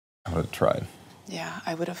I would have tried. Yeah,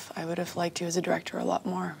 I would have liked you as a director a lot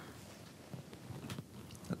more.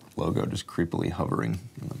 That logo just creepily hovering.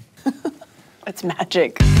 It's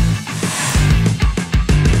magic.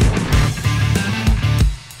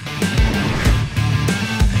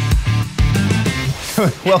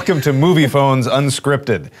 Welcome to Moviefone's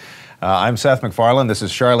Unscripted. I'm Seth MacFarlane, this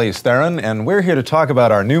is Charlize Theron, and we're here to talk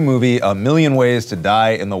about our new movie, A Million Ways to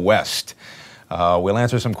Die in the West. We'll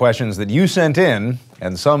answer some questions that you sent in,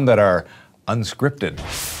 and some that are unscripted.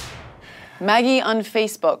 Maggie on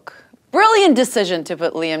Facebook. Brilliant decision to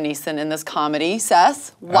put Liam Neeson in this comedy,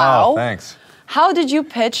 Seth. Wow. Oh, thanks. How did you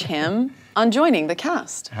pitch him on joining the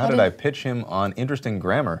cast? How did I pitch him on interesting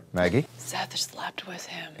grammar, Maggie? Seth slept with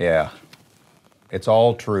him. Yeah. It's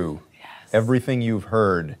all true. Yes. Everything you've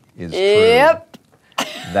heard is Yep. true.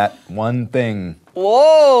 That one thing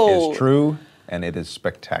Whoa. is true, and it is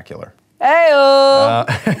spectacular. Hey-o.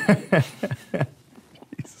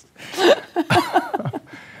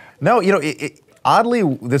 No, you know, oddly,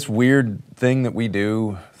 this weird thing that we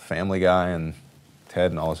do, Family Guy and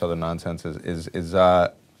Ted and all this other nonsense, is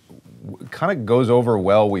kind of goes over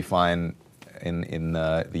well, we find, in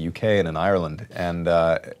the UK and in Ireland. And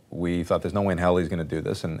we thought there's no way in hell he's going to do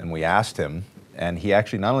this, and we asked him, and he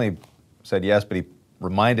actually not only said yes, but he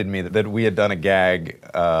reminded me that we had done a gag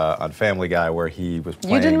on Family Guy where he was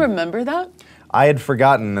playing. You didn't remember that? I had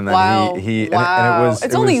forgotten, and then wow. he wow. and it was.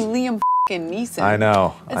 It's only Liam Neeson. I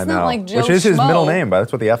know. It's I know. not like Joe Which is his Schmo. middle name, but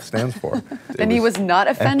that's what the F stands for. And he was not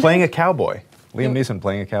offended? And playing a cowboy. Liam Neeson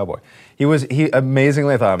playing a cowboy. He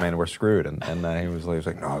amazingly, I thought, man, we're screwed. And he was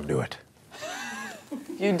like, no, I'll do it.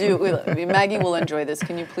 You do. Maggie will enjoy this.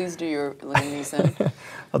 Can you please do your Liam Neeson?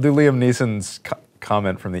 I'll do Liam Neeson's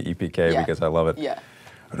comment from the EPK because I love it. Yeah.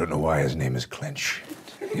 I don't know why his name is Clinch.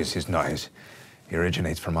 He's nice. He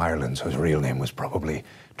originates from Ireland, so his real name was probably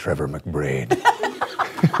Trevor McBraid.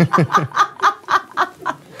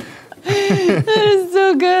 That is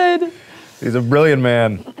so good. He's a brilliant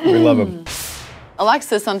man. We love him.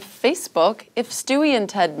 Alexis on Facebook, if Stewie and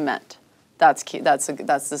Ted met, that's cute. This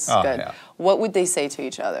is good. Yeah. What would they say to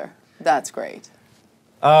each other? That's great.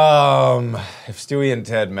 If Stewie and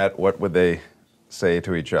Ted met, what would they say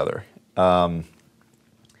to each other?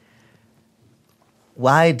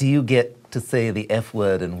 Why do you get to say the F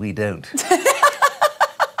word and we don't?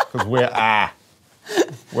 Because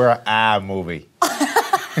we're a movie.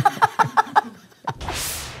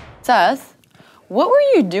 Seth, what were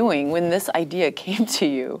you doing when this idea came to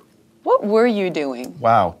you? What were you doing?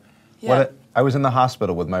 Wow. Yeah. I was in the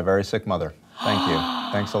hospital with my very sick mother. Thank you.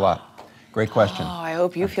 Thanks a lot. Great question. Oh, I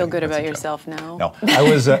hope you feel good about yourself now. No, I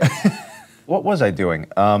was. What was I doing?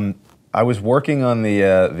 I was working on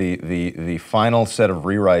the final set of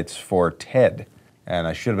rewrites for Ted, and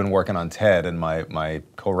I should have been working on Ted. And my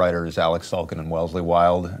co-writers Alex Sulkin and Wellesley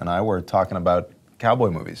Wild and I were talking about cowboy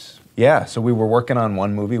movies. Yeah, so we were working on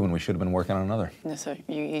one movie when we should have been working on another. So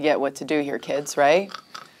you get what to do here, kids, right?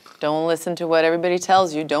 Don't listen to what everybody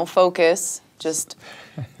tells you. Don't focus. Just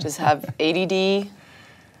have ADD.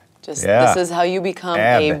 This is how you become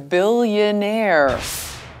a billionaire.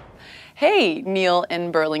 Hey, Neil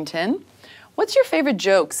in Burlington. What's your favorite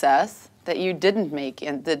joke, Seth, that you didn't make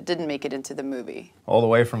it into the movie? All the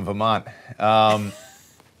way from Vermont.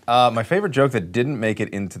 My favorite joke that didn't make it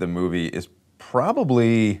into the movie is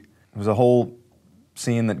probably, it was a whole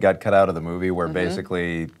scene that got cut out of the movie where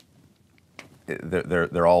basically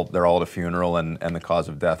they're all at a funeral and the cause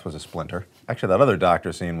of death was a splinter. Actually, that other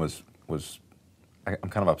doctor scene was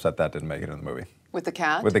I'm kind of upset that didn't make it in the movie. With the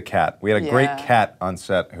cat? With the cat. We had a great cat on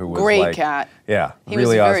set who was great cat. Yeah, he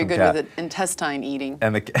really was awesome very good cat. with intestine eating.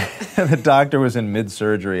 And the doctor was in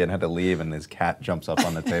mid-surgery and had to leave, and his cat jumps up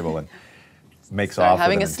on the table and makes off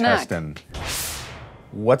with an intestine.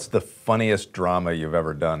 What's the funniest drama you've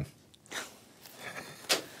ever done?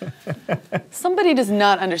 Somebody does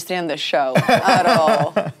not understand this show at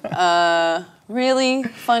all. Really?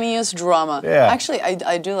 Funniest drama? Yeah. Actually,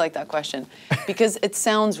 I do like that question because it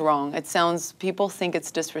sounds wrong. People think it's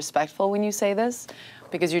disrespectful when you say this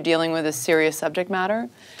because you're dealing with a serious subject matter,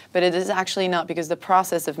 but it is actually not, because the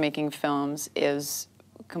process of making films is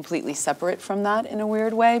completely separate from that in a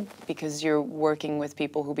weird way, because you're working with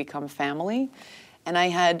people who become family. And I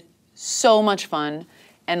had so much fun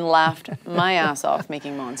and laughed my ass off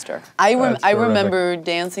making Monster. I remember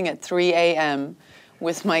dancing at 3 a.m.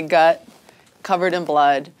 with my gut covered in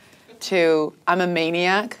blood to I'm a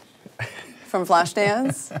Maniac from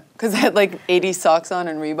Flashdance, because I had like 80 socks on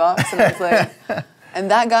and Reeboks, and I was like,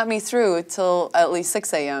 and that got me through till at least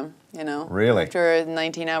 6 a.m., you know? Really? After a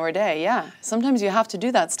 19-hour day, yeah. Sometimes you have to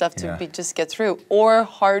do that stuff to just get through, or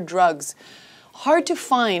hard drugs. hard to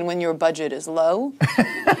find when your budget is low.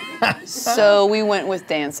 So we went with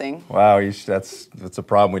dancing. Wow, that's a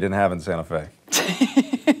problem we didn't have in Santa Fe.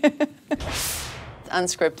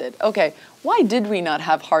 Unscripted. Okay, why did we not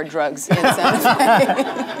have hard drugs in Santa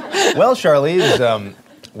Fe? Well, Charlize,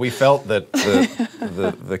 we felt that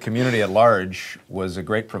the community at large was a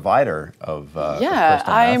great provider of crystal meth,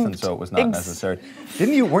 and so it was not necessary.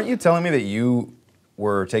 Weren't you telling me that you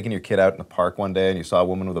were taking your kid out in the park one day and you saw a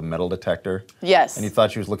woman with a metal detector? Yes. And you thought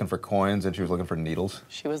she was looking for coins and she was looking for needles?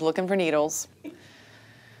 She was looking for needles.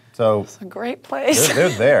 So it's a great place. They're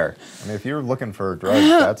there. I mean, if you're looking for drugs,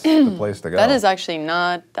 that's the place to go. That is actually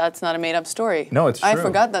that's not a made-up story. No, it's true. I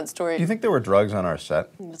forgot that story. Do you think there were drugs on our set?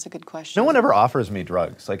 That's a good question. No one ever offers me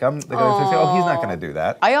drugs. Like, they say, oh, he's not going to do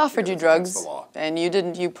that. I offered you drugs, and you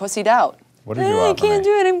didn't. You pussied out. What did you offer I can't me?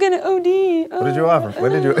 do it. I'm going to OD. What did you offer? What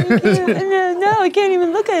did you? No, I can't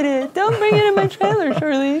even look at it. Don't bring it in my trailer,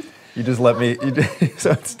 Charlize. You just let me.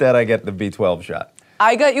 So instead, I get the B12 shot.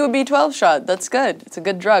 I got you a B12 shot. That's good. It's a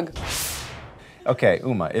good drug. Okay,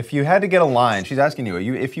 Uma, if you had to get a line, she's asking you,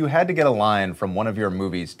 if you had to get a line from one of your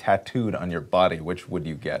movies tattooed on your body, which would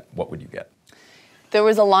you get? What would you get? There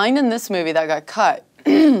was a line in this movie that got cut.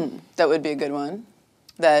 That would be a good one.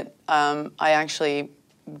 That I actually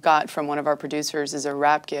got from one of our producers as a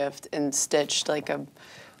wrap gift and stitched like a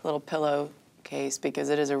little pillowcase because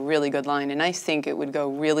it is a really good line. And I think it would go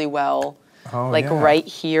really well, right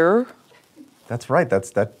here. That's right.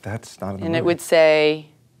 That's not in the movie. And it would say,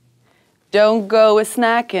 "Don't go a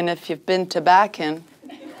snacking if you've been tobaccing."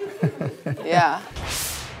 Yeah.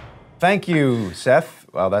 Thank you, Seth.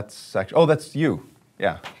 Well, that's actually. Oh, that's you.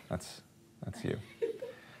 Yeah, that's you.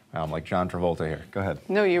 Wow, I'm like John Travolta here. Go ahead.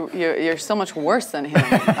 No, you're so much worse than him.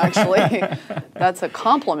 Actually, that's a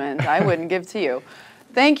compliment I wouldn't give to you.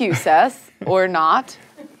 Thank you, Seth, or not.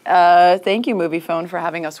 Thank you, Moviefone, for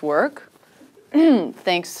having us work.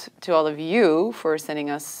 Thanks to all of you for sending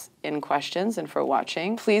us in questions and for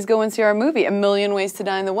watching. Please go and see our movie, A Million Ways to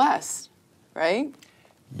Die in the West, right?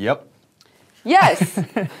 Yep. Yes.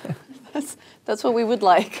 That's what we would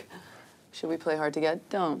like. Should we play hard to get?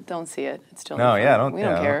 Don't see it. It's still no, yeah, we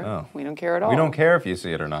don't care. No. We don't care at all. We don't care if you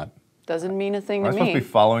see it or not. Doesn't mean a thing Am to I supposed me. to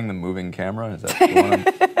be following the moving camera? Is that the one?